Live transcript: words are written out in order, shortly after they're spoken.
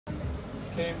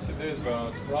came to this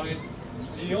boat, right?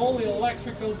 The only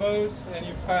electrical boat, and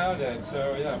you found it,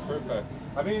 so yeah, perfect.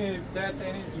 I mean, if that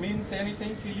means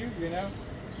anything to you, you know,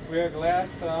 we are glad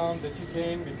that you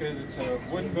came, because it's a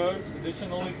wooden boat,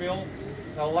 traditionally built,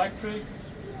 electric.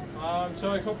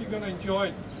 So I hope you're going to enjoy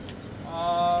it.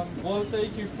 We'll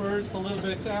take you first a little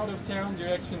bit out of town,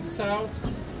 direction south.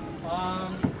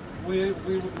 We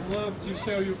would love to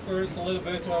show you first a little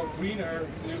bit of greener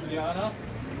Ljubljana.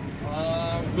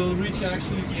 We'll reach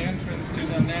actually the entrance to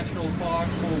the natural park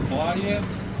called Barka.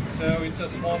 So it's a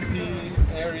swampy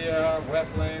area,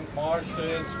 wetland,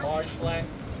 marshes, marshland,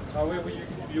 however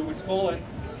you would call it.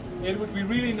 It would be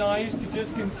really nice to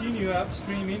just continue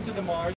upstream into the marsh.